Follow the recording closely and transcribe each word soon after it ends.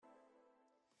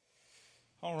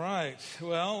All right.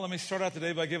 Well, let me start out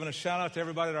today by giving a shout out to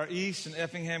everybody at our East and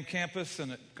Effingham campus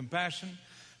and at Compassion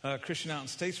Christian out in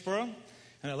Statesboro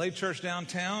and at Lake Church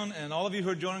downtown. And all of you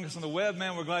who are joining us on the web,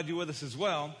 man, we're glad you're with us as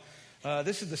well.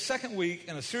 This is the second week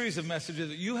in a series of messages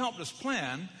that you helped us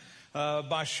plan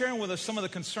by sharing with us some of the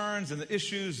concerns and the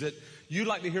issues that you'd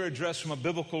like to hear addressed from a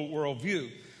biblical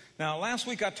worldview. Now, last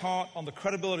week I taught on the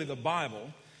credibility of the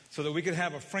Bible, so that we could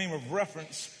have a frame of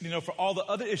reference, for all the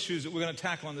other issues that we're going to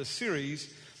tackle in this series.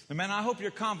 And man, I hope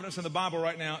your confidence in the Bible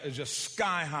right now is just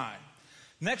sky high.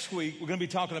 Next week, we're going to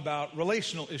be talking about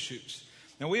relational issues.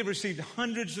 Now, we have received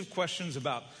hundreds of questions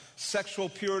about sexual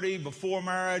purity before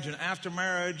marriage and after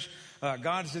marriage,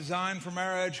 God's design for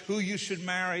marriage, who you should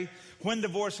marry, when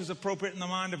divorce is appropriate in the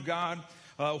mind of God,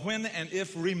 when and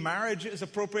if remarriage is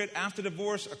appropriate after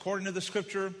divorce according to the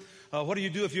Scripture. What do you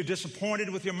do if you're disappointed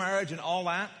with your marriage and all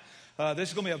that? This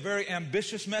is going to be a very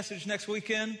ambitious message next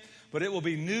weekend, but it will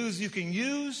be news you can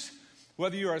use,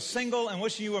 whether you are single and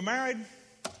wishing you were married,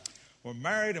 or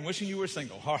married and wishing you were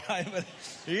single, all right? But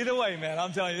either way, man,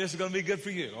 I'm telling you, this is going to be good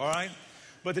for you, all right?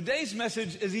 But today's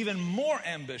message is even more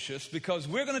ambitious because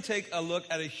we're going to take a look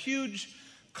at a huge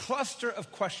cluster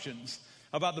of questions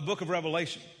about the book of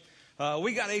Revelation.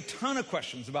 We got a ton of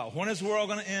questions about when is the world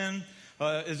going to end?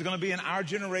 Is it going to be in our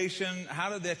generation? How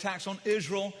did the attacks on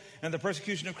Israel and the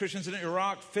persecution of Christians in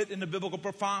Iraq fit into biblical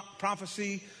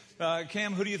prophecy?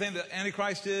 Cam, who do you think the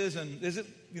Antichrist is? And is it,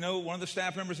 one of the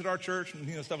staff members at our church?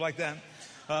 And, stuff like that.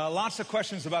 Lots of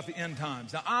questions about the end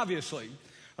times. Now, obviously,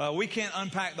 we can't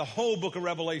unpack the whole book of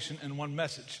Revelation in one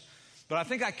message. But I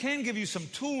think I can give you some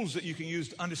tools that you can use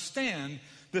to understand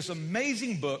this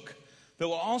amazing book that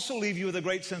will also leave you with a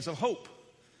great sense of hope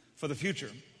for the future.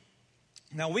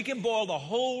 Now, we can boil the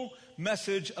whole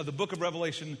message of the book of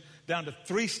Revelation down to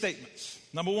three statements.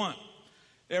 Number one,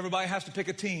 everybody has to pick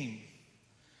a team.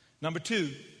 Number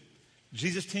two,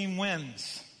 Jesus' team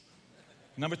wins.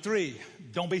 Number three,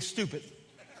 don't be stupid.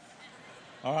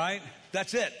 All right?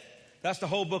 That's it. That's the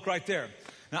whole book right there.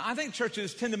 Now, I think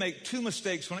churches tend to make two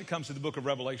mistakes when it comes to the book of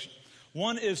Revelation.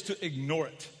 One is to ignore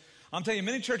it. I'm telling you,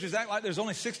 many churches act like there's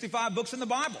only 65 books in the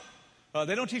Bible.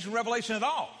 They don't teach Revelation at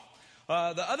all.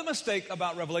 The other mistake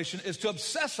about Revelation is to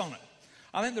obsess on it.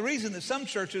 I think the reason that some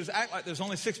churches act like there's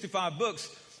only 65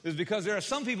 books is because there are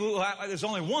some people who act like there's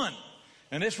only one,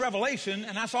 and it's Revelation,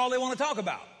 and that's all they want to talk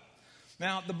about.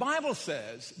 Now, the Bible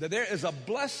says that there is a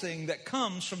blessing that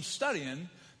comes from studying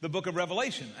the book of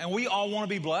Revelation, and we all want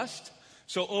to be blessed.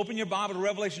 So open your Bible to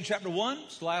Revelation chapter 1.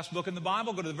 It's the last book in the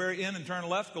Bible. Go to the very end and turn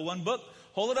left. Go one book.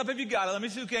 Hold it up if you got it. Let me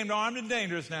see who came to Armed and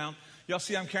Dangerous now. Y'all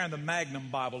see I'm carrying the Magnum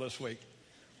Bible this week.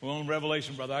 We're on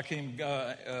Revelation, brother. I came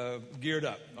geared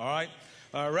up, all right?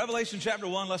 Revelation chapter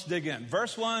 1, let's dig in.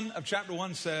 Verse 1 of chapter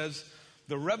 1 says,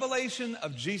 the revelation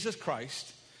of Jesus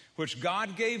Christ, which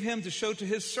God gave him to show to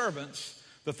his servants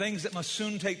the things that must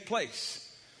soon take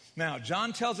place. Now,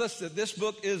 John tells us that this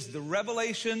book is the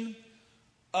revelation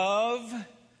of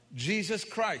Jesus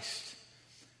Christ.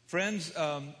 Friends,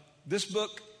 this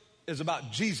book is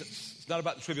about Jesus. It's not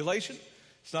about the tribulation.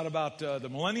 It's not about the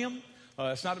millennium.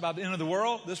 It's not about the end of the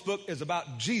world. This book is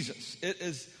about Jesus. It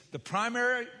is the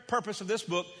primary purpose of this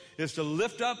book is to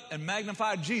lift up and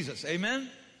magnify Jesus. Amen?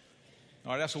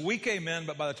 All right, that's a weak amen,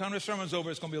 but by the time this sermon's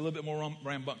over, it's going to be a little bit more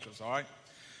rambunctious, all right?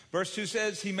 Verse 2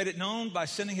 says, he made it known by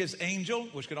sending his angel,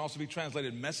 which can also be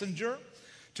translated messenger,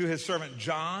 to his servant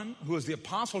John, who is the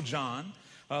apostle John,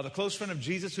 the close friend of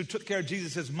Jesus, who took care of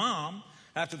Jesus' mom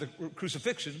after the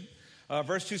crucifixion.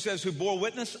 Verse 2 says, who bore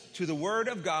witness to the word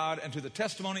of God and to the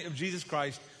testimony of Jesus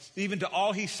Christ, even to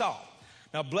all he saw.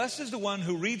 Now, blessed is the one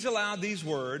who reads aloud these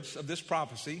words of this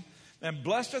prophecy, and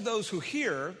blessed are those who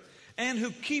hear and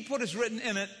who keep what is written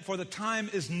in it, for the time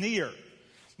is near.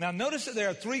 Now, notice that there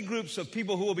are three groups of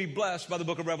people who will be blessed by the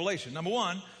book of Revelation. Number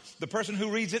one, the person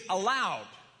who reads it aloud,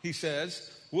 he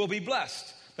says, will be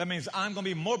blessed. That means I'm going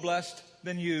to be more blessed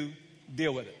than you.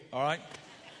 Deal with it, all right?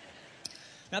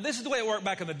 Now, this is the way it worked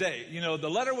back in the day. The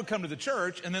letter would come to the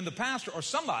church, and then the pastor or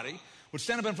somebody would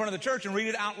stand up in front of the church and read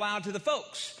it out loud to the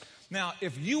folks. Now,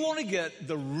 if you want to get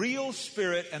the real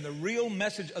spirit and the real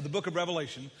message of the book of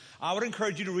Revelation, I would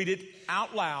encourage you to read it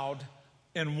out loud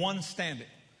in one standing.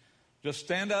 Just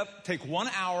stand up, take 1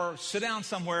 hour, sit down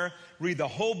somewhere, read the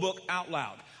whole book out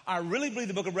loud. I really believe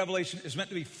the book of Revelation is meant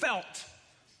to be felt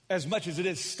as much as it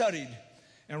is studied.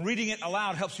 And reading it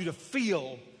aloud helps you to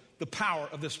feel the power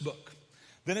of this book.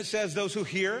 Then it says those who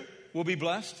hear will be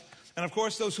blessed. And of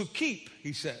course, those who keep,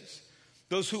 he says.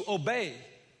 Those who obey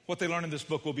what they learn in this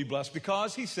book will be blessed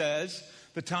because, he says,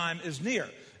 the time is near.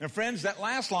 And friends, that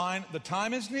last line, the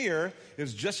time is near,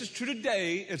 is just as true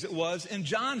today as it was in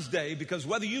John's day. Because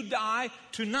whether you die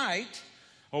tonight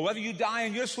or whether you die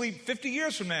in your sleep 50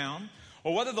 years from now,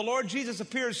 or whether the Lord Jesus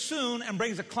appears soon and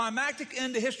brings a climactic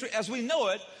end to history as we know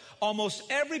it, almost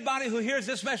everybody who hears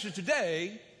this message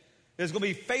today is going to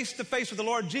be face to face with the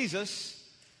Lord Jesus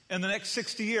in the next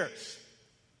 60 years.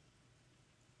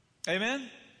 Amen?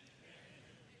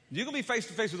 You're going to be face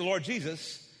to face with the Lord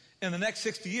Jesus in the next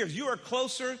 60 years. You are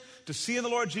closer to seeing the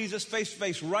Lord Jesus face to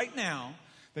face right now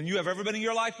than you have ever been in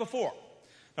your life before.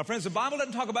 Now, friends, the Bible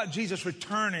doesn't talk about Jesus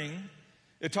returning.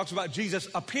 It talks about Jesus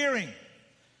appearing.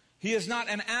 He is not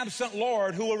an absent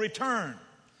Lord who will return.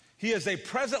 He is a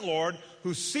present Lord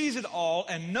who sees it all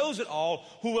and knows it all,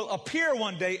 who will appear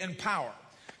one day in power.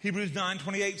 Hebrews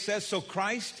 9:28 says, so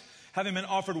Christ, having been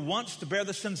offered once to bear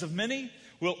the sins of many,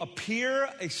 will appear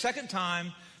a second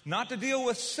time, not to deal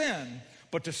with sin,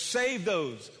 but to save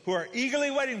those who are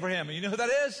eagerly waiting for him. And you know who that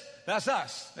is? That's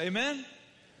us. Amen?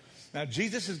 Now,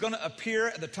 Jesus is going to appear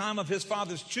at the time of his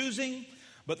Father's choosing,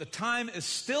 but the time is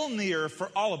still near for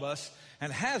all of us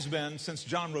and has been since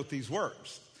John wrote these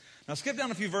words. Now, skip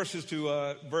down a few verses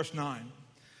to verse 9.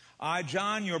 I,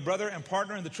 John, your brother and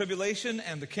partner in the tribulation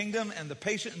and the kingdom and the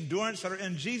patient endurance that are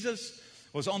in Jesus,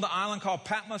 was on the island called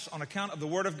Patmos on account of the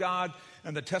word of God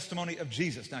and the testimony of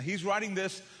Jesus. Now, he's writing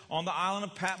this on the island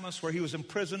of Patmos where he was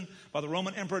imprisoned by the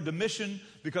Roman Emperor Domitian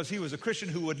because he was a Christian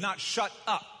who would not shut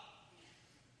up.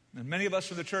 And many of us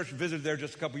from the church visited there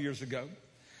just a couple years ago.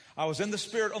 I was in the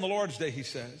Spirit on the Lord's day, he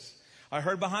says. I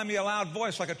heard behind me a loud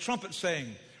voice like a trumpet saying,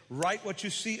 write what you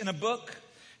see in a book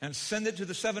and send it to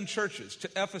the 7 churches, to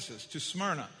Ephesus, to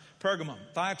Smyrna, Pergamum,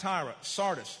 Thyatira,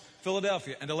 Sardis,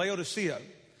 Philadelphia, and to Laodicea.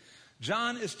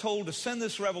 John is told to send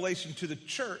this revelation to the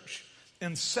church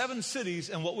in 7 cities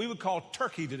in what we would call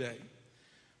Turkey today.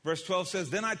 Verse 12 says,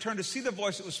 then I turned to see the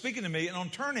voice that was speaking to me, and on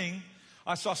turning,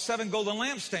 I saw 7 golden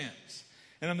lampstands.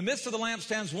 And in the midst of the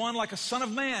lampstands, one like a son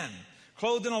of man,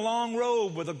 clothed in a long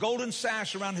robe with a golden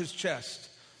sash around his chest.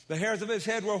 The hairs of his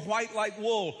head were white like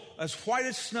wool, as white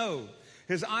as snow.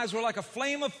 His eyes were like a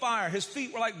flame of fire. His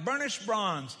feet were like burnished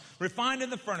bronze, refined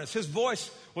in the furnace. His voice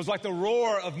was like the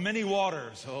roar of many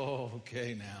waters. Oh,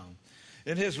 okay now.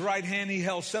 In his right hand he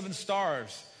held 7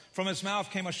 stars. From his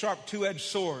mouth came a sharp 2-edged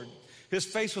sword. His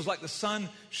face was like the sun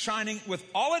shining with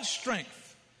all its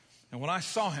strength. And when I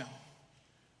saw him,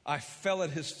 I fell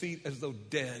at his feet as though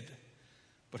dead.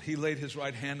 But he laid his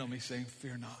right hand on me, saying,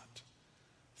 fear not,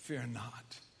 fear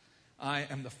not. I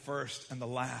am the first and the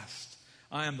last.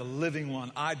 I am the living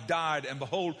one. I died, and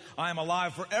behold, I am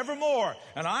alive forevermore.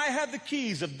 And I have the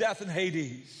keys of death and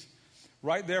Hades.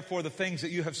 Write therefore the things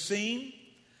that you have seen,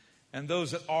 and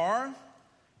those that are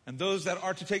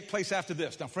to take place after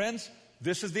this. Now, friends,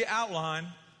 this is the outline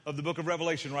of the book of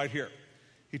Revelation right here.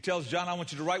 He tells John, I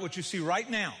want you to write what you see right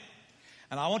now.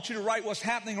 And I want you to write what's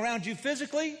happening around you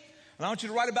physically. And I want you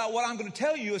to write about what I'm going to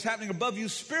tell you is happening above you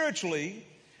spiritually.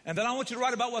 And then I want you to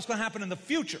write about what's going to happen in the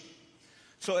future.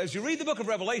 So as you read the book of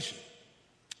Revelation,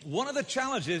 one of the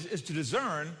challenges is to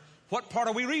discern what part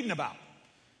are we reading about.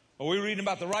 Are we reading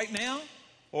about the right now,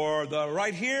 or the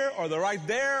right here, or the right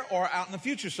there, or out in the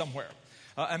future somewhere?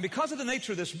 And because of the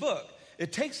nature of this book,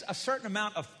 it takes a certain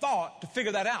amount of thought to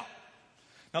figure that out.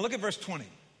 Now look at verse 20.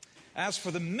 As for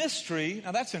the mystery,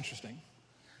 now that's interesting.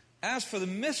 As for the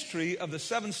mystery of the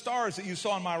 7 stars that you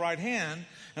saw in my right hand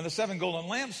and the 7 golden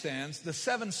lampstands, the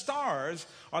 7 stars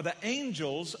are the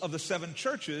angels of the 7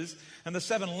 churches, and the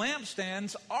 7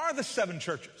 lampstands are the 7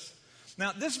 churches.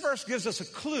 Now, this verse gives us a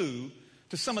clue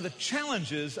to some of the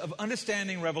challenges of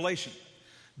understanding Revelation.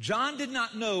 John did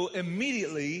not know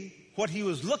immediately what he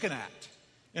was looking at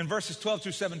in verses 12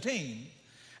 through 17.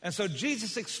 And so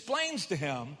Jesus explains to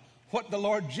him what the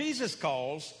Lord Jesus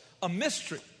calls a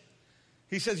mystery.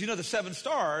 He says, you know, the 7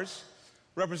 stars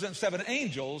represent 7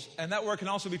 angels, and that word can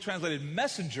also be translated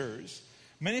messengers.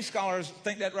 Many scholars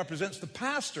think that represents the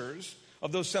pastors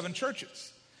of those 7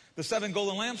 churches. The 7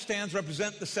 golden lampstands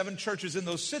represent the 7 churches in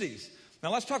those cities.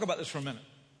 Now let's talk about this for a minute.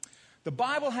 The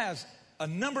Bible has a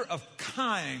number of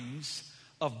kinds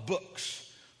of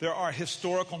books. There are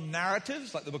historical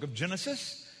narratives like the book of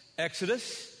Genesis,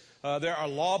 Exodus. There are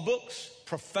law books,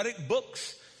 prophetic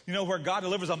books, you know, where God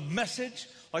delivers a message,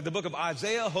 like the book of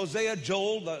Isaiah, Hosea,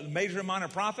 Joel, the major and minor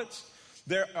prophets.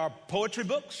 There are poetry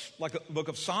books, like the book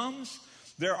of Psalms.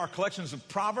 There are collections of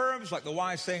proverbs, like the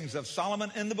wise sayings of Solomon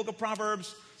in the book of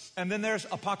Proverbs. And then there's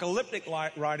apocalyptic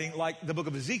writing, like the book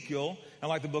of Ezekiel and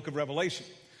like the book of Revelation.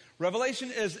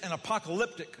 Revelation is an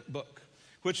apocalyptic book,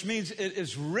 which means it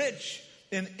is rich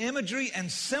in imagery and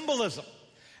symbolism.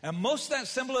 And most of that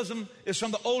symbolism is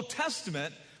from the Old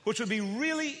Testament, which would be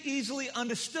really easily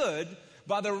understood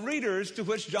by the readers to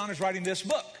which John is writing this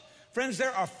book. Friends,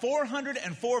 there are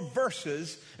 404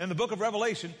 verses in the book of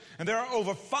Revelation, and there are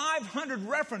over 500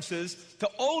 references to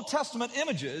Old Testament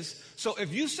images. So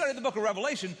if you study the book of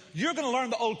Revelation, you're going to learn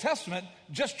the Old Testament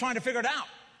just trying to figure it out.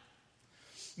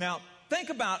 Now, think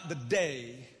about the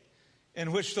day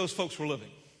in which those folks were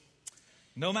living.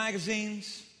 No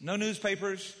magazines, no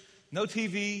newspapers, no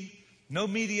TV, no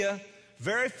media,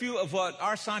 very few of what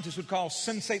our scientists would call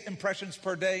sensate impressions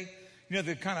per day. You know,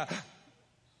 the kind of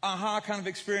aha kind of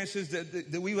experiences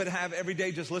that we would have every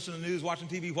day just listening to news, watching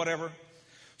TV, whatever.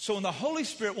 So when the Holy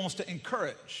Spirit wants to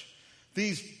encourage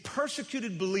these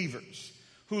persecuted believers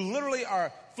who literally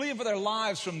are fleeing for their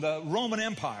lives from the Roman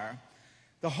Empire,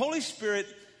 the Holy Spirit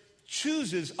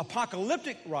chooses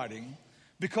apocalyptic writing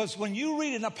because when you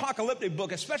read an apocalyptic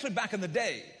book, especially back in the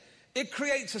day, it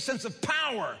creates a sense of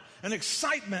power and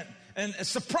excitement and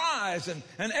surprise and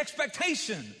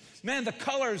expectation. Man, the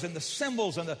colors and the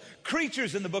symbols and the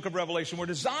creatures in the book of Revelation were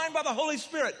designed by the Holy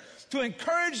Spirit to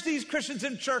encourage these Christians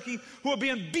in Turkey who are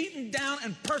being beaten down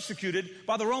and persecuted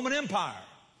by the Roman Empire.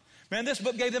 Man, this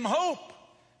book gave them hope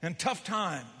in tough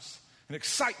times and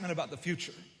excitement about the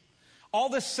future. All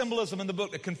this symbolism in the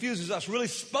book that confuses us really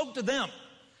spoke to them.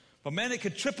 But man, it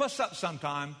could trip us up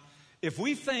sometime if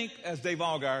we think, as Dr.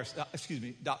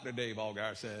 Dave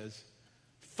Allgaier says,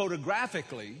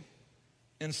 photographically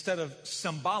instead of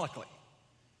symbolically.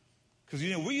 Because,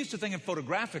 you know, we're used to thinking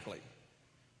photographically,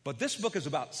 but this book is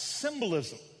about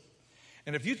symbolism.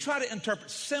 And if you try to interpret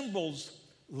symbols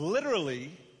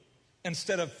literally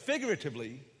instead of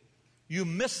figuratively, you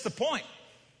miss the point.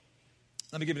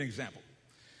 Let me give you an example.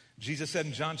 Jesus said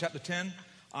in John chapter 10,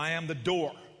 I am the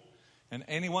door, and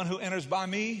anyone who enters by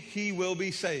me, he will be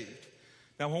saved.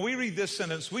 Now, when we read this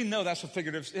sentence, we know that's a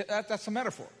figurative, that's a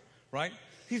metaphor, right?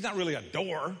 He's not really a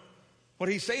door. What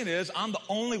he's saying is, I'm the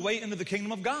only way into the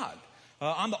kingdom of God.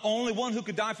 I'm the only one who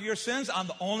could die for your sins. I'm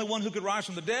the only one who could rise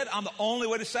from the dead. I'm the only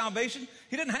way to salvation.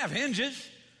 He didn't have hinges.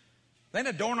 They had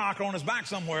a door knocker on his back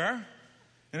somewhere.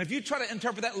 And if you try to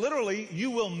interpret that literally, you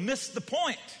will miss the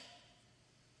point.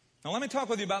 Now, let me talk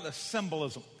with you about the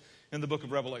symbolism in the book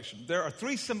of Revelation. There are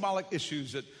 3 symbolic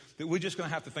issues that we're just going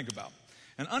to have to think about.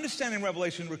 And understanding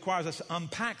Revelation requires us to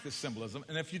unpack this symbolism.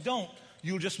 And if you don't,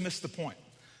 you'll just miss the point.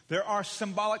 There are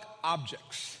symbolic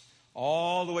objects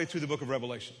all the way through the book of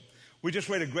Revelation. We just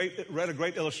read a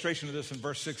great illustration of this in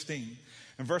verse 16.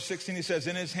 In verse 16, he says,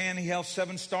 in his hand he held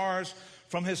 7 stars.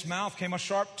 From his mouth came a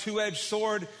sharp 2-edged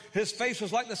sword. His face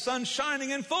was like the sun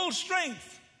shining in full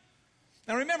strength.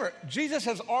 Now remember, Jesus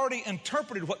has already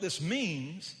interpreted what this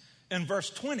means in verse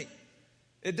 20.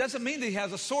 It doesn't mean that he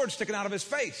has a sword sticking out of his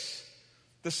face.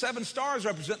 The 7 stars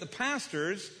represent the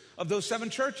pastors of those 7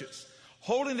 churches.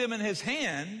 Holding them in his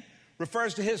hand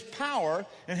refers to his power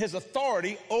and his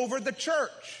authority over the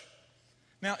church.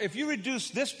 Now, if you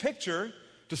reduce this picture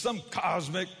to some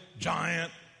cosmic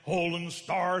giant holding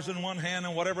stars in one hand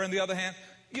and whatever in the other hand,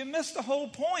 you miss the whole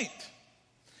point.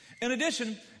 In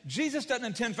addition, Jesus doesn't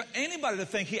intend for anybody to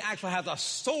think he actually has a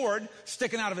sword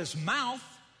sticking out of his mouth.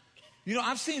 You know,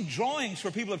 I've seen drawings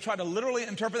where people have tried to literally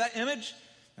interpret that image,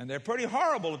 and they're pretty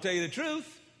horrible, to tell you the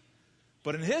truth.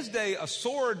 But in his day, a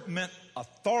sword meant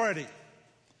authority.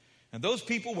 And those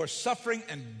people were suffering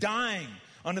and dying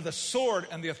under the sword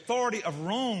and the authority of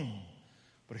Rome.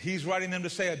 But he's writing them to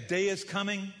say a day is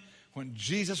coming when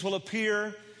Jesus will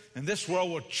appear and this world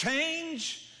will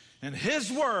change and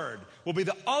his word will be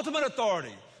the ultimate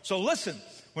authority. So listen,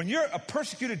 when you're a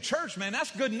persecuted church, man,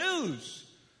 that's good news.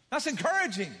 That's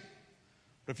encouraging.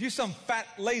 But if you're some fat,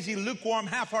 lazy, lukewarm,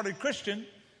 half-hearted Christian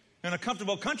in a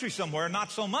comfortable country somewhere,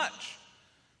 not so much.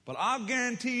 But I'll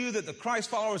guarantee you that the Christ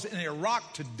followers in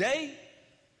Iraq today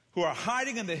who are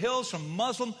hiding in the hills from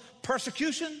Muslim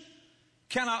persecution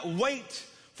cannot wait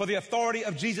for the authority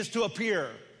of Jesus to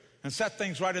appear and set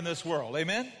things right in this world.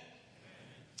 Amen?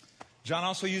 John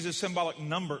also uses symbolic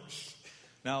numbers.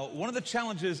 Now, one of the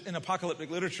challenges in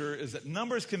apocalyptic literature is that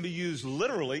numbers can be used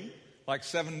literally, like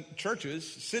 7 churches,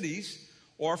 cities,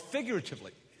 or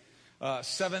figuratively.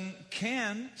 7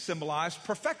 can symbolize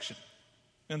perfection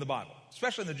in the Bible,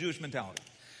 especially in the Jewish mentality.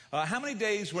 How many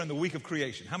days were in the week of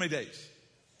creation? How many days?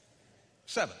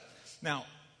 7. Now,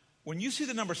 when you see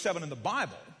the number 7 in the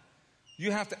Bible,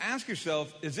 you have to ask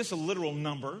yourself, is this a literal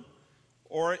number,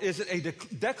 or is it a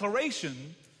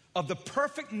declaration of the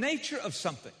perfect nature of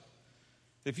something?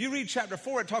 If you read chapter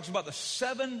 4, it talks about the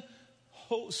 7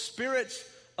 spirits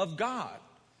of God.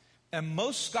 And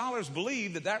most scholars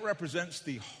believe that that represents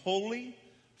the holy,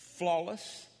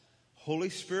 flawless, Holy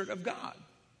Spirit of God.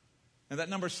 And that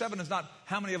number 7 is not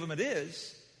how many of them it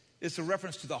is. It's a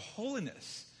reference to the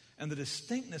holiness and the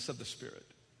distinctness of the Spirit.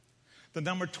 The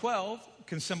number 12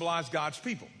 can symbolize God's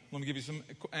people. Let me give you some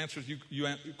answers.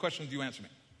 Questions, you answer me.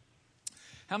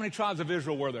 How many tribes of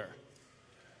Israel were there?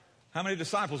 How many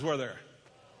disciples were there?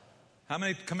 How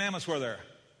many commandments were there?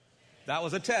 That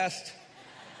was a test.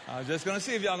 I was just going to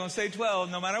see if y'all going to say 12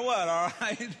 no matter what, all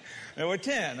right? There were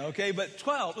 10, okay? But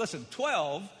 12, listen,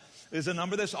 12 is a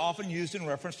number that's often used in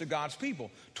reference to God's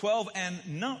people. 12 and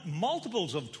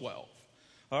multiples of 12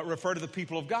 refer to the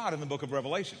people of God in the book of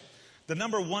Revelation. The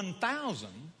number 1,000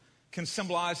 can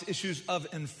symbolize issues of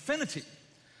infinity.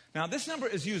 Now, this number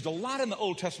is used a lot in the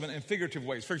Old Testament in figurative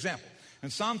ways. For example, in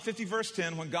Psalm 50, verse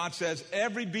 10, when God says,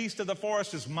 every beast of the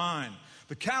forest is mine,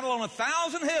 the cattle on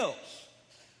 1,000 hills.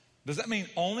 Does that mean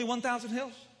only 1,000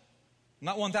 hills?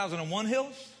 Not 1,001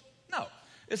 hills? No.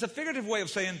 It's a figurative way of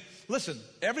saying, listen,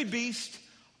 every beast,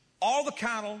 all the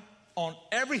cattle on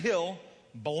every hill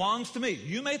belongs to me.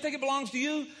 You may think it belongs to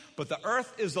you, but the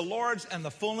earth is the Lord's and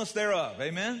the fullness thereof.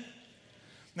 Amen?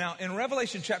 Now, in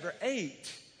Revelation chapter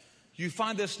 8, you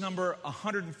find this number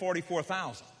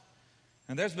 144,000.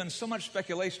 And there's been so much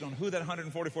speculation on who that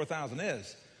 144,000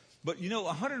 is. But you know,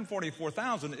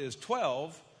 144,000 is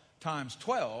 12 times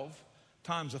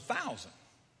 1,000.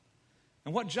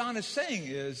 And what John is saying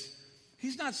is,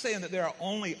 he's not saying that there are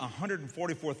only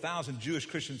 144,000 Jewish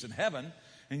Christians in heaven,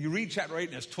 and you read chapter 8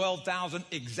 and there's 12,000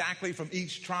 exactly from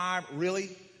each tribe. Really?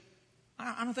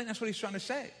 I don't think that's what he's trying to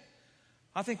say.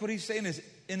 I think what he's saying is,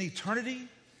 in eternity,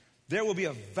 there will be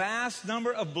a vast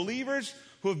number of believers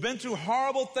who have been through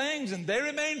horrible things and they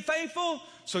remain faithful.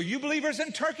 So you believers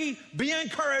in Turkey, be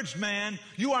encouraged, man.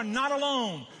 You are not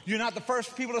alone. You're not the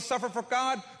first people to suffer for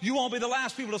God. You won't be the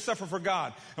last people to suffer for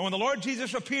God. And when the Lord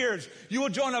Jesus appears, you will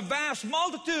join a vast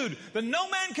multitude that no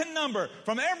man can number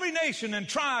from every nation and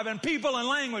tribe and people and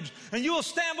language. And you will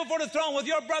stand before the throne with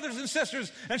your brothers and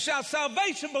sisters and shout,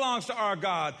 salvation belongs to our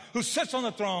God who sits on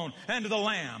the throne and to the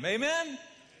Lamb. Amen?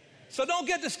 So don't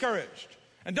get discouraged.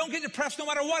 And don't get depressed no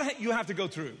matter what you have to go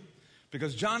through.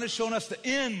 Because John has shown us the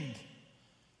end.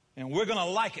 And we're going to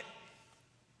like it.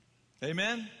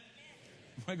 Amen?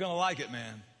 We're going to like it,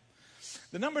 man.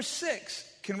 The number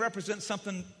 6 can represent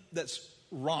something that's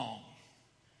wrong.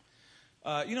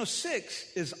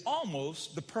 6 is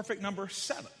almost the perfect number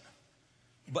 7.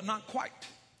 But not quite.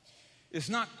 It's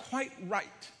not quite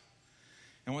right.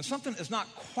 And when something is not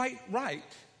quite right,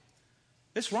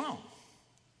 it's wrong.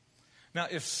 Now,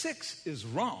 if 6 is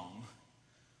wrong,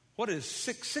 what is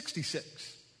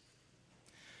 666?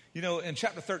 You know, in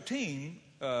chapter 13,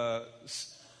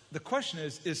 the question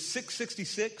is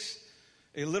 666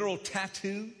 a literal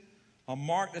tattoo, a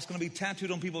mark that's going to be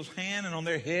tattooed on people's hand and on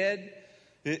their head?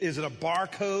 Is it a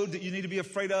barcode that you need to be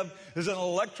afraid of? Is it an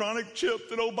electronic chip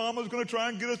that Obama's going to try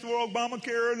and get us to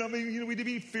Obamacare? And we need to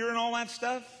be fearing all that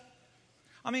stuff?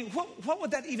 I mean, what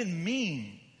would that even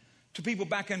mean to people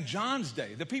back in John's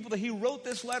day, the people that he wrote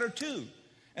this letter to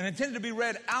and intended to be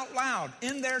read out loud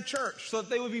in their church so that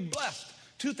they would be blessed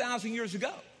 2,000 years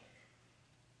ago?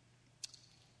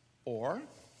 Or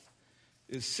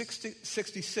is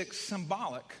 66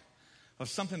 symbolic of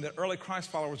something that early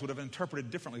Christ followers would have interpreted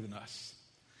differently than us?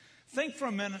 Think for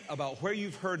a minute about where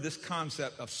you've heard this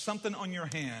concept of something on your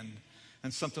hand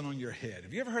and something on your head.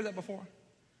 Have you ever heard that before?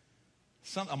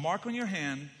 A mark on your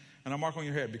hand and a mark on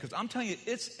your head. Because I'm telling you,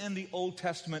 it's in the Old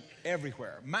Testament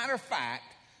everywhere. Matter of fact,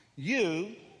 you,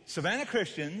 Savannah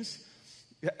Christians,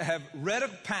 have read a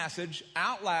passage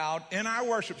out loud in our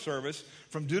worship service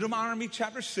from Deuteronomy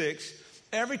chapter 6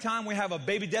 every time we have a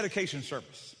baby dedication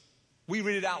service. We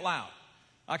read it out loud.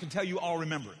 I can tell you all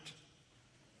remember it.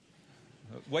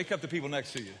 Wake up the people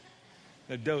next to you.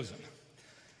 They're dozing.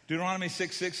 Deuteronomy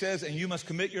 6:6 says, and you must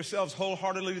commit yourselves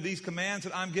wholeheartedly to these commands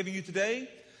that I'm giving you today.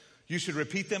 You should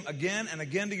repeat them again and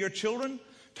again to your children.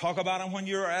 Talk about them when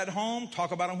you're at home.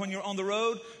 Talk about them when you're on the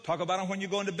road. Talk about them when you're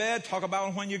going to bed. Talk about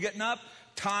them when you're getting up.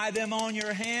 Tie them on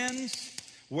your hands.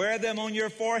 Wear them on your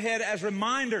forehead as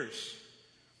reminders.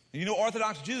 And you know,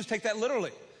 Orthodox Jews take that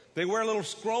literally. They wear little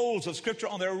scrolls of Scripture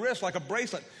on their wrist like a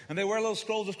bracelet. And they wear little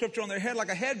scrolls of Scripture on their head like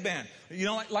a headband. You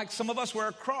know, like some of us wear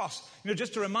a cross. You know,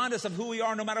 just to remind us of who we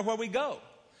are no matter where we go.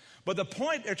 But the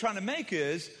point they're trying to make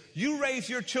is, you raise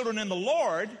your children in the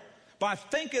Lord by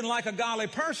thinking like a godly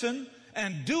person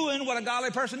and doing what a godly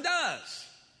person does.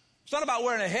 It's not about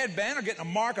wearing a headband or getting a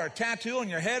mark or a tattoo on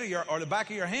your head or the back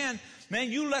of your hand.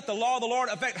 Man, you let the law of the Lord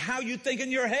affect how you think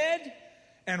in your head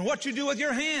and what you do with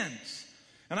your hands.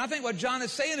 And I think what John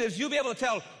is saying is, you'll be able to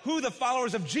tell who the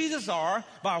followers of Jesus are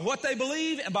by what they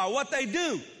believe and by what they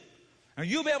do. And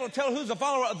you'll be able to tell who's a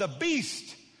follower of the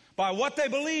beast by what they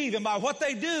believe and by what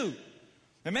they do.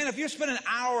 And man, if you're spending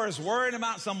hours worrying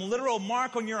about some literal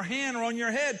mark on your hand or on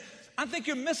your head, I think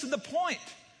you're missing the point.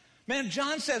 Man,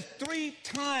 John says 3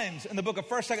 times in the book of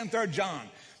 1st, 2nd, 3rd John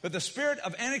that the spirit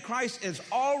of Antichrist is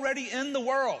already in the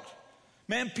world.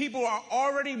 Man, people are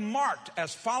already marked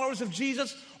as followers of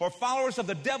Jesus or followers of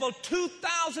the devil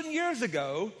 2,000 years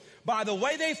ago by the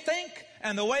way they think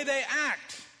and the way they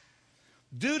act.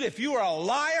 Dude, if you are a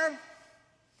liar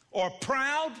or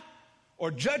proud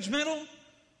or judgmental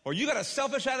or you got a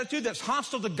selfish attitude that's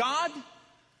hostile to God,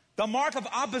 the mark of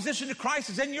opposition to Christ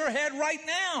is in your head right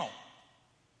now.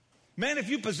 Man, if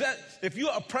you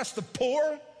oppress the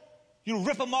poor, you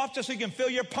rip them off just so you can fill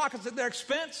your pockets at their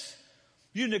expense,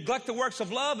 you neglect the works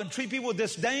of love and treat people with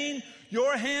disdain,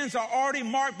 your hands are already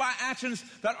marked by actions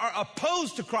that are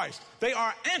opposed to Christ. They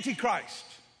are anti-Christ.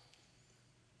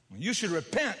 You should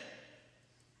repent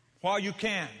while you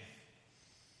can,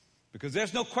 because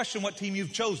there's no question what team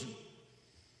you've chosen,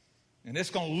 and it's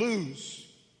going to lose.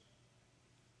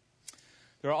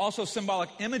 There are also symbolic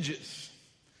images.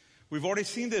 We've already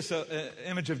seen this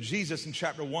image of Jesus in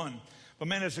chapter 1. But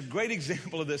man, there's a great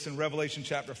example of this in Revelation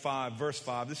chapter 5, verse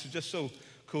 5. This is just so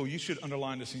cool. You should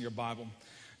underline this in your Bible.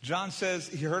 John says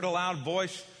he heard a loud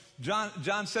voice.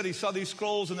 John said he saw these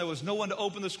scrolls and there was no one to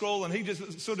open the scroll, and he just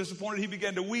was so disappointed he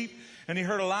began to weep. And he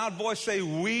heard a loud voice say,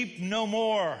 "Weep no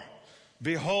more.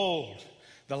 Behold,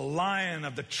 the Lion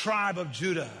of the tribe of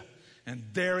Judah." And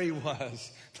there he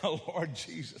was, the Lord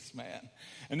Jesus, man.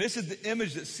 And this is the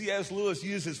image that C.S. Lewis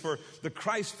uses for the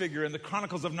Christ figure in the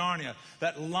Chronicles of Narnia.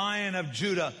 That Lion of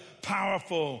Judah,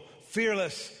 powerful,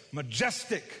 fearless,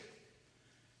 majestic.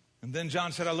 And then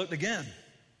John said, I looked again,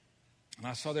 and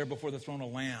I saw there before the throne a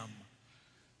lamb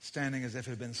standing as if it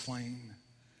had been slain,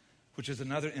 which is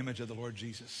another image of the Lord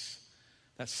Jesus.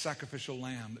 That sacrificial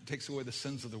lamb that takes away the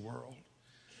sins of the world.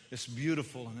 It's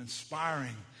beautiful and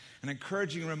inspiring, an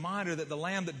encouraging reminder that the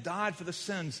Lamb that died for the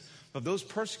sins of those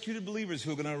persecuted believers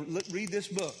who are going to read this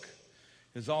book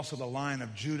is also the Lion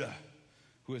of Judah,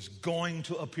 who is going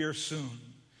to appear soon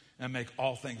and make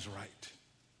all things right.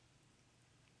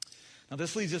 Now,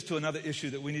 this leads us to another issue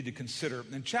that we need to consider.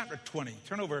 In chapter 20,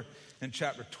 turn over in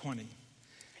chapter 20,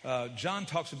 John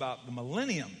talks about the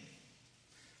millennium.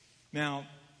 Now,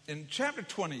 in chapter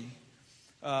 20,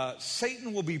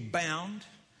 Satan will be bound,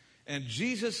 and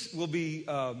Jesus will be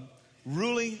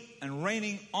ruling and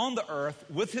reigning on the earth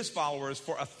with his followers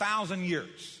for 1,000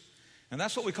 years. And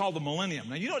that's what we call the millennium.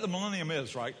 Now, you know what the millennium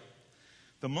is, right?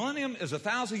 The millennium is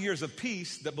 1,000 years of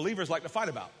peace that believers like to fight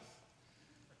about.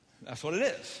 That's what it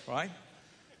is, right?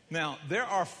 Now, there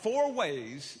are 4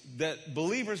 ways that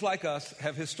believers like us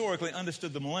have historically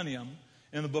understood the millennium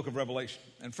in the book of Revelation.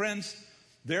 And friends,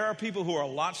 there are people who are a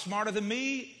lot smarter than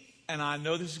me, and I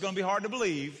know this is going to be hard to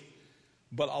believe,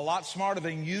 but a lot smarter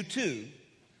than you too,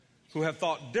 who have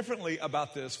thought differently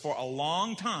about this for a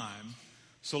long time.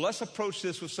 So let's approach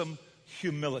this with some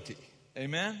humility.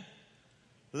 Amen?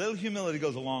 A little humility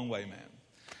goes a long way, man.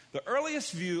 The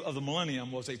earliest view of the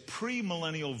millennium was a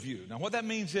premillennial view. Now, what that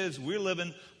means is we're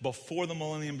living before the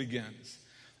millennium begins.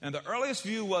 And the earliest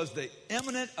view was the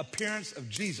imminent appearance of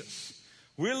Jesus.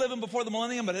 We're living before the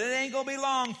millennium, but it ain't going to be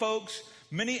long, folks.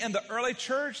 Many in the early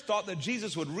church thought that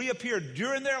Jesus would reappear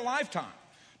during their lifetime,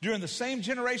 during the same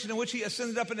generation in which he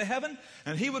ascended up into heaven,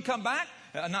 and he would come back,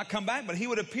 not come back, but he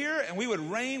would appear, and we would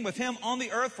reign with him on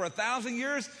the earth for 1,000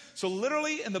 years. So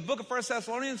literally, in the book of 1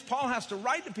 Thessalonians, Paul has to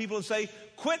write to people and say,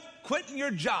 quitting your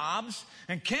jobs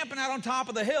and camping out on top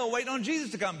of the hill waiting on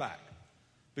Jesus to come back,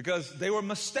 because they were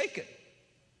mistaken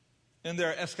in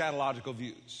their eschatological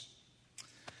views.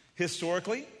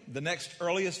 Historically, the next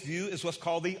earliest view is what's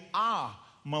called the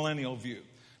millennial view.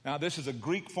 Now, this is a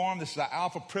Greek form. This is an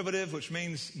alpha privative, which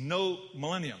means no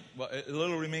millennium. Well, it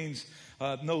literally means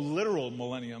no literal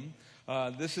millennium.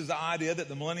 This is the idea that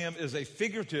the millennium is a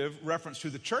figurative reference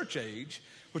to the church age,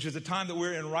 which is the time that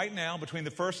we're in right now between the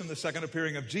first and the second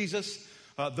appearing of Jesus.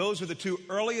 Those are the 2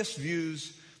 earliest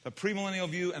views, the premillennial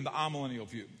view and the amillennial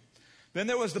view. Then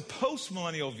there was the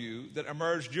postmillennial view that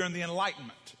emerged during the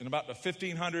Enlightenment in about the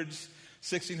 1500s,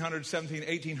 1600s,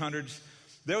 1700s, 1800s.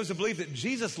 There was a belief that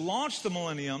Jesus launched the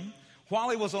millennium while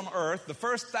he was on earth. The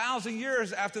first 1,000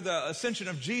 years after the ascension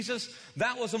of Jesus,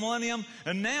 that was a millennium.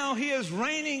 And now he is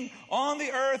reigning on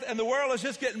the earth, and the world is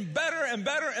just getting better and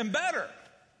better and better.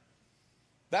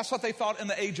 That's what they thought in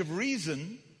the age of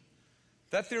reason.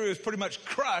 That theory was pretty much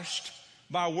crushed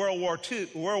by World War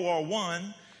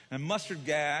I, and mustard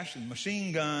gas and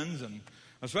machine guns, and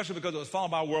especially because it was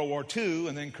followed by World War II,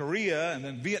 and then Korea, and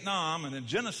then Vietnam, and then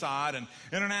genocide and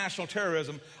international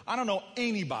terrorism. I don't know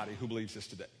anybody who believes this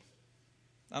today.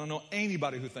 I don't know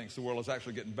anybody who thinks the world is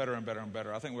actually getting better and better and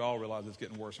better. I think we all realize it's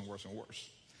getting worse and worse and worse.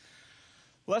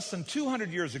 Less than 200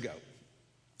 years ago,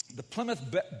 the Plymouth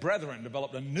Brethren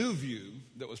developed a new view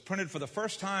that was printed for the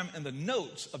first time in the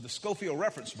notes of the Scofield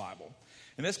Reference Bible,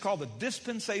 and it's called the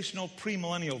dispensational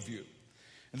premillennial view.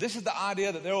 And this is the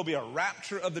idea that there will be a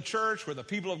rapture of the church where the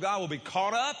people of God will be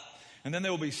caught up, and then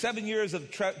there will be 7 years of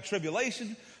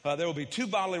tribulation. There will be 2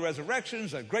 bodily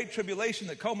resurrections, a great tribulation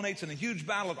that culminates in a huge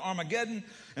battle at Armageddon,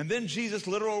 and then Jesus'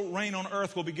 literal reign on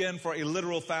earth will begin for a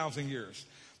literal 1,000 years.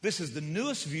 This is the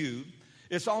newest view.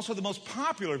 It's also the most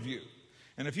popular view.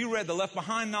 And if you read the Left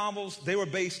Behind novels, they were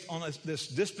based on this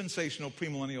dispensational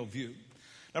premillennial view.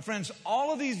 Now, friends,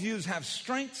 all of these views have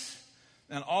strengths,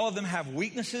 and all of them have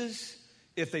weaknesses.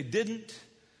 If they didn't,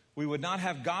 we would not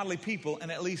have godly people in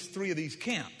at least 3 of these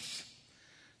camps.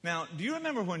 Now, do you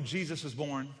remember when Jesus was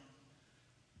born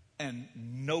and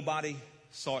nobody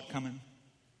saw it coming?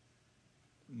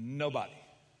 Nobody,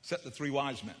 except the 3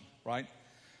 wise men, right?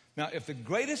 Now, if the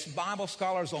greatest Bible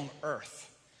scholars on earth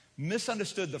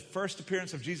misunderstood the first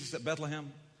appearance of Jesus at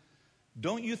Bethlehem,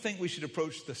 don't you think we should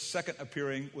approach the second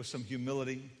appearing with some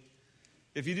humility?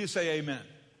 If you do, say amen.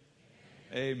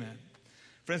 Amen.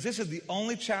 Friends, this is the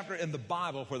only chapter in the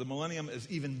Bible where the millennium is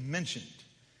even mentioned.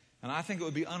 And I think it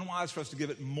would be unwise for us to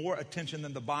give it more attention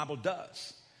than the Bible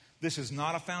does. This is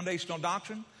not a foundational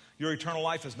doctrine. Your eternal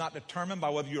life is not determined by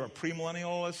whether you're a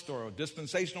premillennialist or a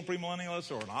dispensational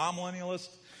premillennialist or an amillennialist.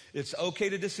 It's okay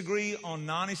to disagree on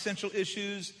non-essential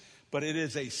issues, but it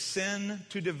is a sin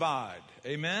to divide.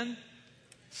 Amen?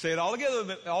 Say it all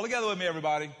together with me,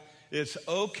 everybody. It's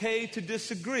okay to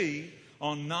disagree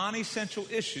on non-essential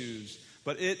issues,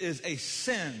 but it is a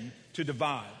sin to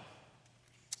divide.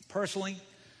 Personally,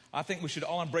 I think we should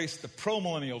all embrace the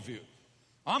pro-millennial view.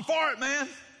 I'm for it, man.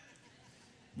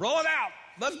 Roll it out.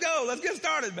 Let's go. Let's get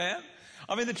started, man.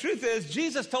 I mean, the truth is,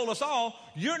 Jesus told us all,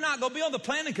 you're not going to be on the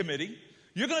planning committee.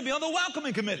 You're going to be on the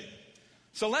welcoming committee.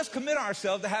 So let's commit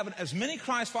ourselves to having as many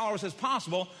Christ followers as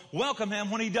possible welcome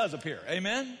him when he does appear.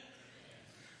 Amen?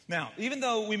 Now, even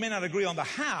though we may not agree on the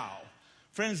how,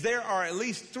 friends, there are at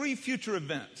least 3 future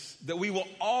events that we will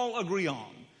all agree on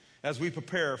as we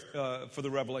prepare for the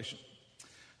revelation.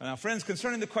 Now, friends,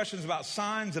 concerning the questions about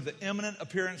signs of the imminent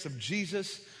appearance of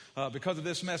Jesus, because of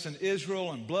this mess in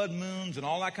Israel and blood moons and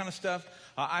all that kind of stuff,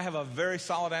 I have a very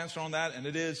solid answer on that, and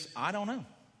it is, I don't know.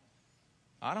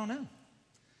 I don't know.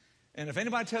 And if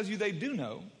anybody tells you they do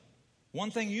know,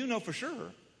 one thing you know for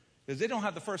sure is they don't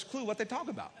have the first clue what they talk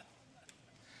about.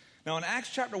 Now, in Acts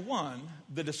chapter 1,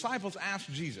 the disciples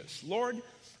asked Jesus, Lord,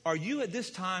 are you at this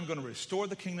time going to restore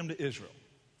the kingdom to Israel?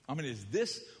 I mean, is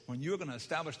this when you're going to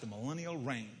establish the millennial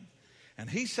reign? And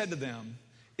he said to them,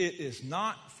 it is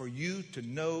not for you to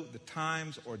know the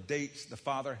times or dates the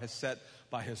Father has set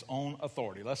by his own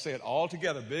authority. Let's say it all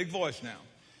together, big voice now.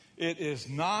 It is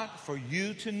not for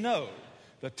you to know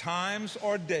the times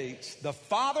or dates the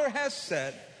Father has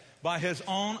set by his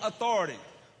own authority.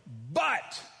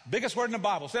 But, biggest word in the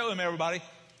Bible, say it with me, everybody.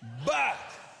 But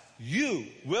you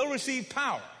will receive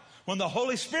power when the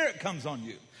Holy Spirit comes on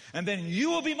you. And then you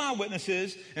will be my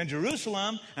witnesses in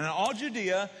Jerusalem and in all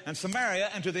Judea and Samaria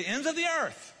and to the ends of the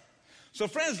earth. So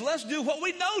friends, let's do what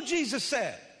we know Jesus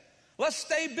said. Let's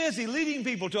stay busy leading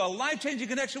people to a life-changing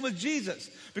connection with Jesus.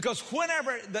 Because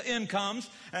whenever the end comes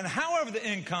and however the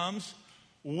end comes,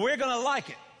 we're going to like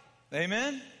it.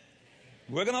 Amen?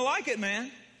 We're going to like it, man.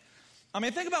 I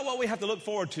mean, think about what we have to look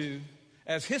forward to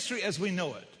as history as we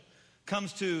know it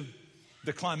comes to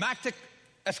the climactic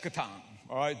eschaton.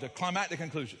 All right, the climactic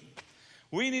conclusion.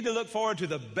 We need to look forward to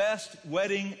the best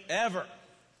wedding ever.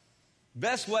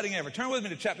 Best wedding ever. Turn with me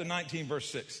to chapter 19, verse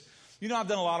 6. You know, I've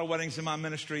done a lot of weddings in my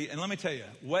ministry, and let me tell you,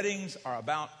 weddings are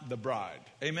about the bride.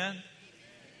 Amen?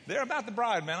 They're about the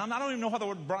bride, man. I don't even know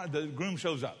how the groom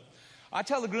shows up. I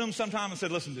tell the groom sometime and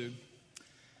said, listen, dude,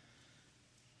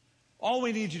 all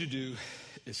we need you to do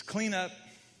is clean up,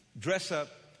 dress up,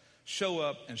 show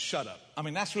up, and shut up. I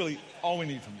mean, that's really all we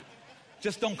need from you.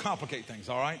 Just don't complicate things,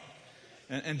 all right?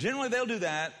 And generally they'll do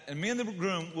that, and me and the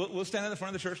groom, we'll stand in the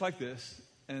front of the church like this,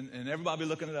 and everybody will be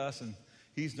looking at us, and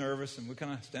he's nervous, and we're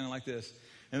kind of standing like this.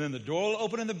 And then the door will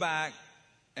open in the back,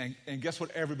 and guess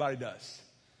what everybody does?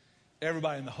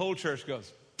 Everybody in the whole church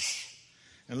goes, psh,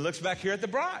 and looks back here at the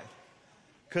bride,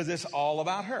 because it's all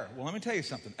about her. Well, let me tell you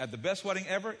something. At the best wedding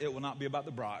ever, it will not be about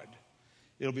the bride.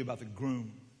 It'll be about the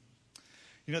groom.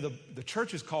 You know, the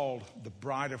church is called the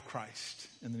bride of Christ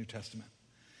in the New Testament.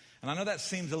 And I know that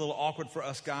seems a little awkward for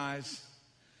us guys,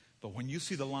 but when you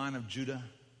see the Lion of Judah,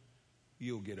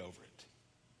 you'll get over it.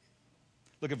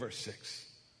 Look at verse 6.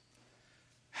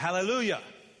 Hallelujah.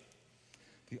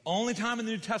 The only time in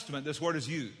the New Testament this word is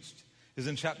used is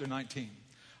in chapter 19.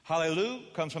 Hallelujah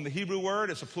comes from the Hebrew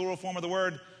word. It's a plural form of the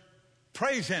word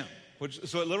praise him,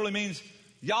 so it literally means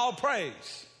y'all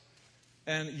praise.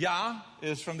 And Yah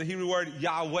is from the Hebrew word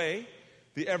Yahweh,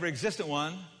 the ever-existent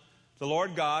one, the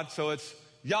Lord God. So it's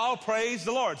y'all praise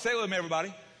the Lord. Say it with me,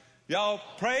 everybody. Y'all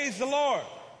praise the Lord.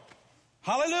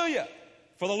 Hallelujah.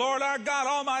 For the Lord our God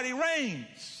Almighty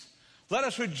reigns. Let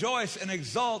us rejoice and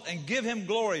exult and give him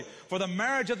glory. For the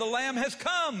marriage of the Lamb has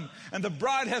come, and the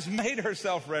bride has made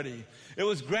herself ready. It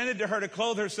was granted to her to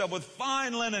clothe herself with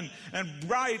fine linen and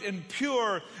bright and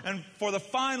pure. And for the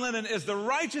fine linen is the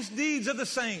righteous deeds of the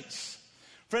saints.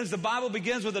 Friends, the Bible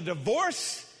begins with a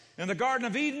divorce in the Garden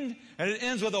of Eden, and it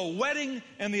ends with a wedding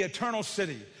in the eternal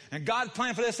city. And God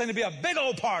planned for this thing to be a big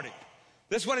old party.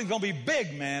 This wedding's going to be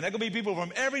big, man. There's going to be people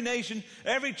from every nation,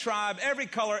 every tribe, every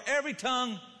color, every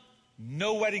tongue.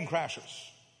 No wedding crashers.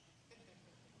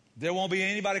 There won't be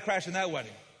anybody crashing that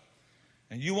wedding.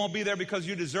 And you won't be there because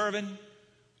you're deserving.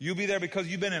 You'll be there because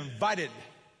you've been invited.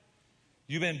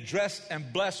 You've been dressed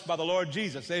and blessed by the Lord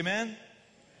Jesus. Amen?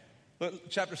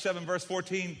 Look, chapter 7, verse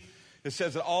 14, it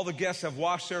says that all the guests have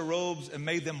washed their robes and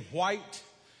made them white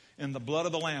in the blood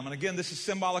of the Lamb. And again, this is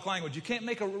symbolic language. You can't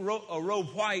make a robe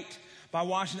white by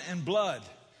washing it in blood.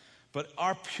 But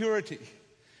our purity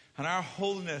and our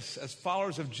holiness as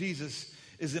followers of Jesus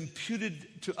is imputed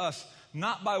to us,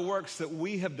 not by works that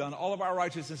we have done. All of our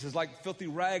righteousness is like filthy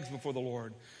rags before the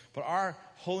Lord. But our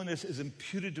holiness is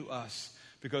imputed to us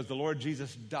because the Lord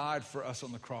Jesus died for us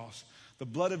on the cross. The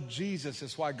blood of Jesus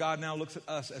is why God now looks at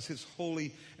us as his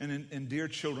holy and dear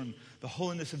children. The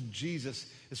holiness of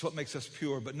Jesus is what makes us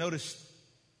pure. But notice,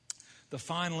 the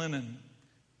fine linen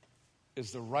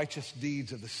is the righteous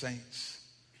deeds of the saints.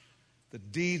 The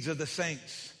deeds of the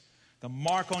saints. The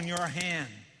mark on your hand.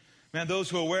 Man, those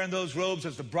who are wearing those robes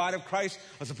as the bride of Christ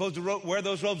are supposed to wear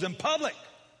those robes in public.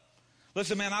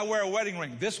 Listen, man, I wear a wedding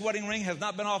ring. This wedding ring has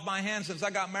not been off my hand since I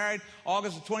got married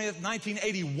August 20th,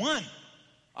 1981.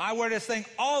 I wear this thing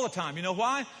all the time. You know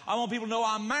why? I want people to know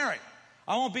I'm married.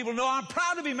 I want people to know I'm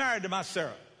proud to be married to my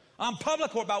Sarah. I'm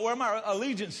public about where my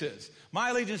allegiance is. My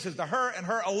allegiance is to her and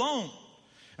her alone.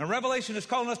 And Revelation is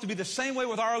calling us to be the same way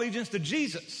with our allegiance to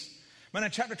Jesus. Man,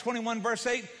 in chapter 21, verse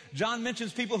 8, John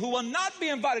mentions people who will not be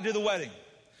invited to the wedding.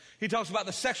 He talks about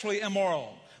the sexually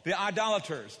immoral, the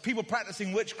idolaters, people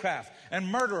practicing witchcraft, and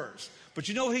murderers. But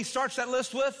you know who he starts that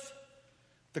list with?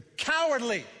 The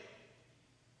cowardly.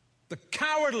 The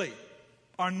cowardly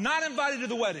are not invited to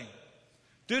the wedding.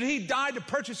 Dude, he died to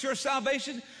purchase your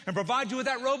salvation and provide you with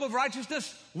that robe of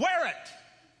righteousness. Wear it.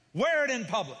 Wear it in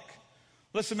public.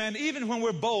 Listen, man, even when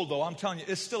we're bold, though, I'm telling you,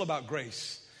 it's still about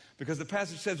grace. Because the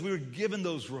passage says we were given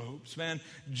those robes, man.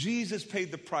 Jesus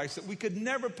paid the price that we could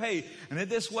never pay. And at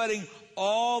this wedding,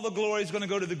 all the glory is going to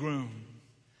go to the groom.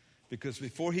 Because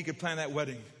before he could plan that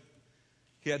wedding,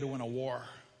 he had to win a war.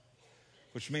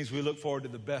 Which means we look forward to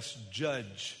the best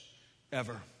judge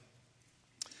ever.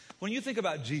 When you think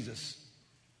about Jesus,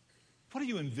 what do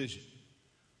you envision?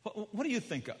 What do you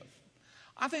think of?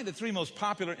 I think the three most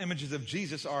popular images of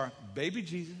Jesus are baby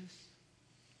Jesus.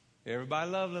 Everybody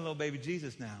loves little baby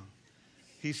Jesus now.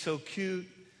 He's so cute.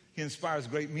 He inspires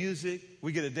great music.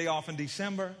 We get a day off in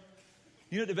December.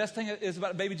 You know what the best thing is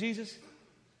about baby Jesus?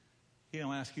 He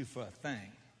don't ask you for a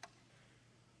thing.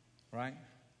 Right?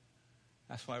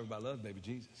 That's why everybody loves baby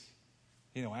Jesus.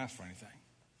 He don't ask for anything.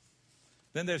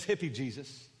 Then there's hippie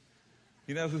Jesus.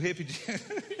 You know who hippie Jesus?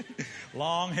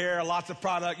 Long hair, lots of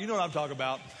product. You know what I'm talking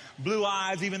about. Blue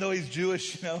eyes, even though he's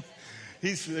Jewish, you know.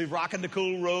 He's rocking the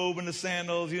cool robe and the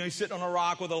sandals. You know, he's sitting on a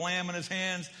rock with a lamb in his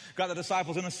hands. Got the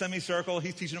disciples in a semicircle.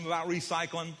 He's teaching them about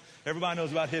recycling. Everybody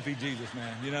knows about hippie Jesus,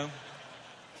 man, you know.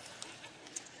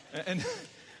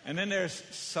 And then there's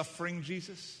suffering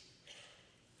Jesus.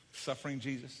 Suffering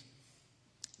Jesus.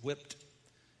 Whipped,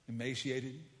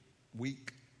 emaciated,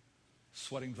 weak,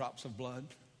 sweating drops of blood.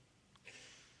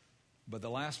 But the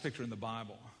last picture in the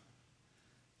Bible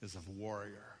is of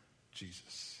warrior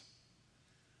Jesus.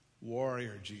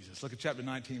 Warrior Jesus. Look at chapter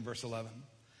 19, verse 11.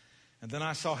 And then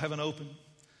I saw heaven open,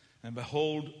 and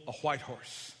behold, a white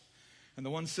horse. And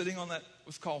the one sitting on that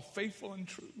was called Faithful and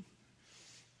True.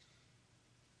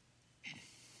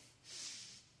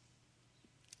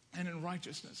 And in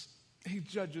righteousness, he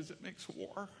judges and makes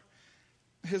war.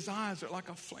 His eyes are like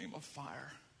a flame of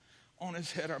fire. On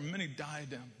his head are many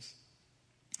diadems.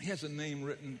 He has a name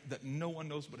written that no one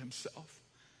knows but himself.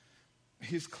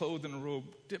 He's clothed in a robe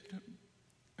dipped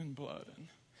in blood, and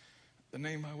the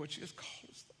name by which he is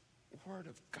called is the Word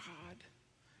of God.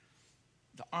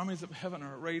 The armies of heaven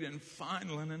are arrayed in fine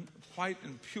linen, white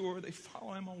and pure. They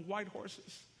follow him on white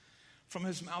horses. From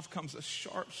his mouth comes a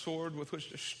sharp sword with which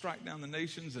to strike down the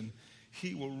nations, and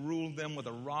he will rule them with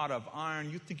a rod of iron.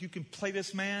 You think you can play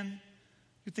this man?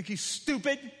 You think he's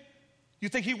stupid? You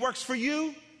think he works for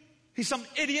you? He's some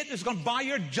idiot that's going to buy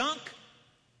your junk?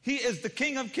 He is the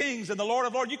King of kings and the Lord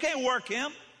of lords. You can't work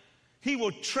him. He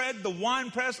will tread the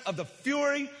winepress of the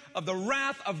fury of the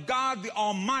wrath of God the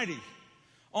Almighty.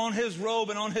 On his robe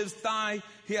and on his thigh,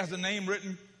 he has a name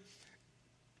written,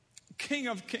 King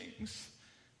of kings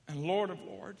and Lord of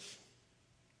lords.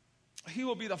 He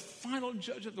will be the final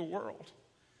judge of the world.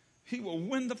 He will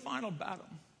win the final battle.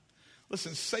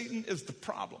 Listen, Satan is the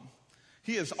problem.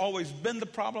 He has always been the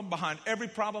problem behind every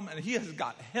problem, and he has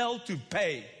got hell to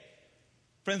pay.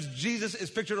 Friends, Jesus is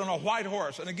pictured on a white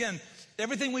horse. And again,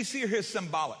 everything we see here is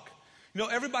symbolic. You know,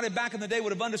 everybody back in the day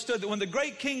would have understood that when the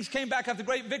great kings came back after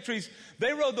great victories,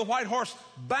 they rode the white horse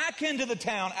back into the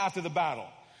town after the battle.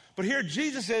 But here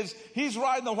Jesus is, he's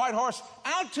riding the white horse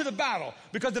out to the battle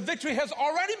because the victory has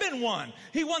already been won.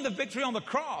 He won the victory on the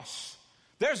cross.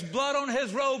 There's blood on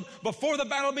his robe before the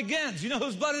battle begins. You know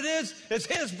whose blood it is? It's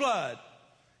his blood.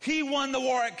 He won the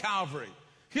war at Calvary.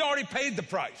 He already paid the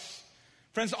price.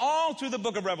 Friends, all through the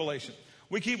book of Revelation,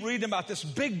 we keep reading about this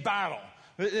big battle,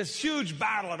 this huge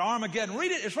battle at Armageddon.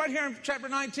 Read it. It's right here in chapter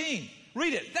 19.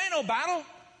 Read it. There ain't no battle.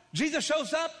 Jesus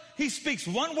shows up. He speaks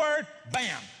one word.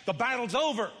 Bam. The battle's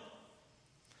over.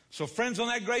 So friends, on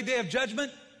that great day of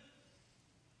judgment,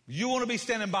 you want to be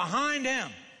standing behind him,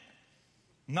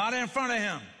 not in front of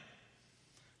him.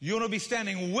 You want to be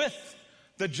standing with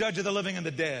the judge of the living and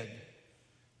the dead,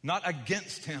 not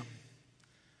against him.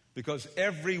 Because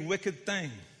every wicked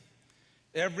thing,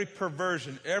 every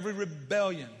perversion, every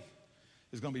rebellion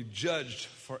is going to be judged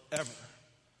forever.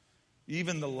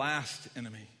 Even the last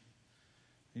enemy.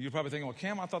 And you're probably thinking, well,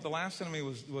 Cam, I thought the last enemy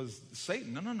was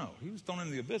Satan. No. He was thrown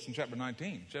into the abyss in chapter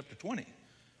 19, chapter 20,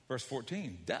 verse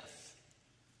 14. Death.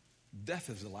 Death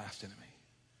is the last enemy.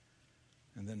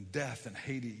 And then death and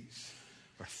Hades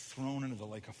are thrown into the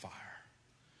lake of fire.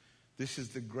 This is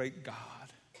the great God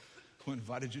who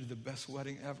invited you to the best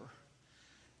wedding ever.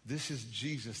 This is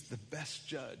Jesus, the best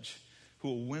judge, who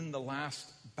will win the last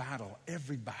battle,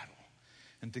 every battle.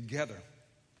 And together,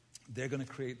 they're going to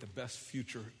create the best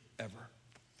future ever.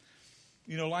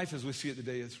 You know, life as we see it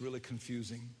today is really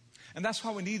confusing. And that's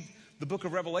why we need the book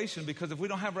of Revelation, because if we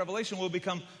don't have Revelation, we'll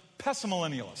become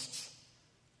pessimillennialists.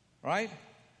 Right?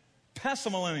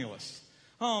 Pessimillennialists.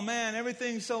 Oh man,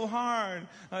 everything's so hard.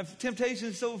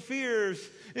 Temptation's so fierce.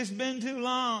 It's been too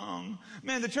long.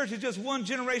 Man, the church is just one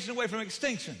generation away from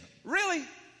extinction. Really?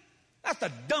 That's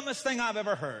the dumbest thing I've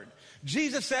ever heard.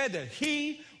 Jesus said that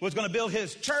he was going to build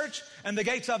his church and the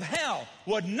gates of hell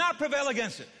would not prevail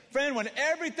against it. Friend, when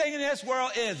everything in this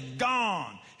world is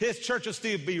gone, his church will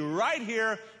still be right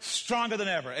here, stronger than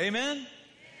ever. Amen?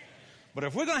 But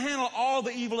if we're going to handle all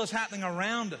the evil that's happening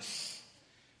around us,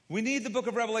 we need the book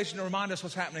of Revelation to remind us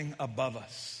what's happening above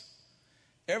us.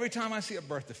 Every time I see a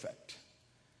birth defect,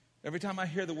 every time I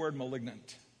hear the word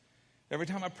malignant, every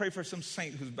time I pray for some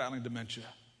saint who's battling dementia,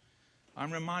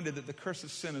 I'm reminded that the curse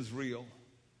of sin is real,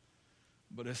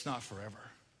 but it's not forever.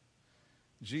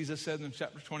 Jesus said in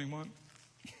chapter 21,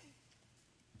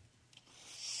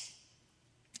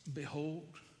 behold,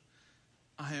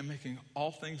 I am making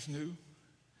all things new.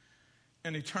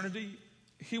 In eternity,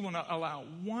 he will not allow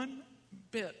one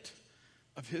bit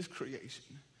of his creation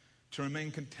to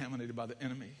remain contaminated by the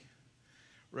enemy.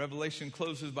 Revelation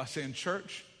closes by saying,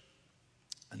 church,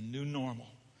 a new normal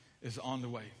is on the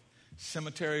way.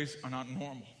 Cemeteries are not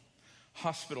normal.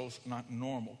 Hospitals are not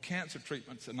normal. Cancer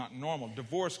treatments are not normal.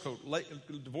 Divorce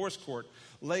court,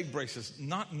 leg braces,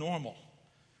 not normal.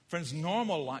 Friends,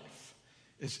 normal life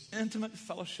is intimate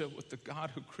fellowship with the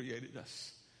God who created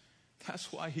us.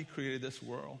 That's why he created this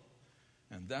world.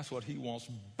 And that's what he wants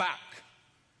back.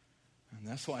 And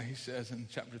that's why he says in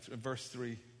verse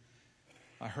 3,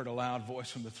 I heard a loud voice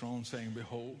from the throne saying,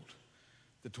 behold,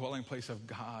 the dwelling place of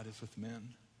God is with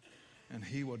men, and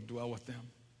he will dwell with them,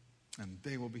 and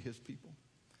they will be his people.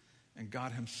 And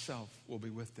God himself will be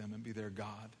with them and be their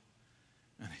God.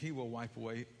 And he will wipe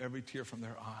away every tear from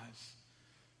their eyes,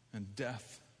 and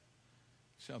death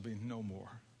shall be no more.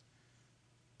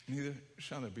 Neither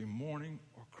shall there be mourning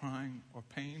or crying or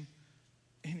pain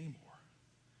anymore.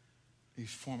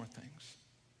 These former things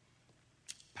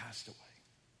passed away.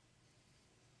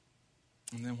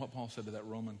 And then what Paul said to that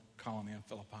Roman colony in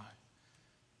Philippi,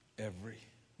 every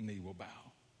knee will bow.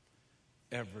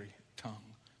 Every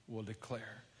tongue will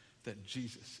declare that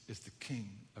Jesus is the King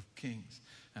of kings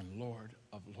and Lord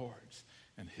of lords.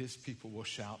 And his people will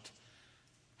shout,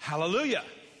 hallelujah.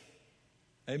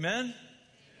 Amen?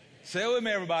 Say it with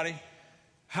me, everybody.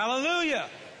 Hallelujah.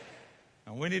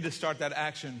 And we need to start that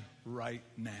action right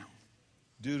now.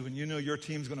 Dude, when you know your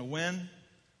team's going to win,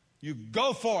 you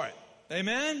go for it.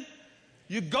 Amen?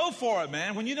 You go for it,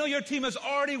 man. When you know your team has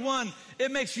already won,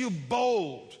 it makes you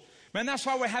bold. Man, that's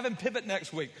why we're having Pivot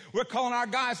next week. We're calling our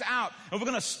guys out, and we're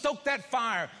going to stoke that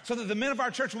fire so that the men of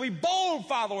our church will be bold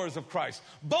followers of Christ,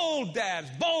 bold dads,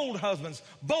 bold husbands,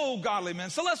 bold godly men.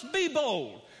 So let's be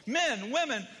bold. Men,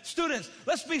 women, students,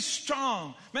 let's be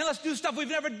strong. Man, let's do stuff we've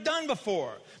never done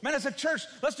before. Man, as a church,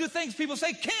 let's do things people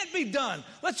say can't be done.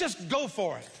 Let's just go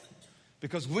for it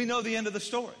because we know the end of the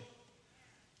story,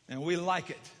 and we like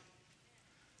it.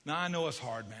 Now, I know it's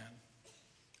hard, man.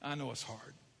 I know it's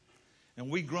hard. And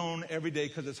we groan every day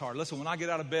because it's hard. Listen, when I get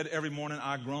out of bed every morning,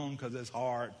 I groan because it's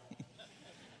hard.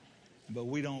 But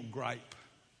we don't gripe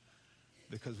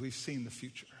because we've seen the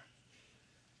future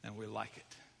and we like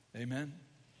it. Amen?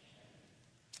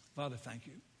 Father, thank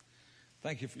you.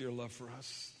 Thank you for your love for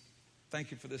us.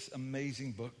 Thank you for this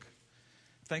amazing book.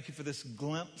 Thank you for this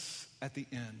glimpse at the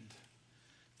end.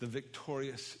 The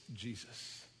victorious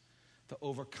Jesus, the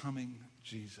overcoming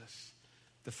Jesus,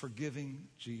 the forgiving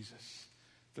Jesus,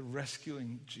 the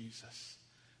rescuing Jesus,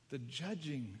 the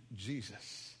judging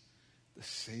Jesus, the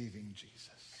saving Jesus.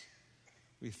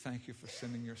 We thank you for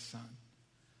sending your Son.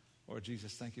 Lord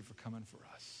Jesus, thank you for coming for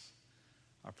us.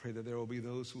 I pray that there will be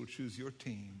those who will choose your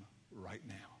team right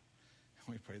now.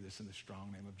 And we pray this in the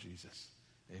strong name of Jesus.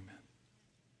 Amen.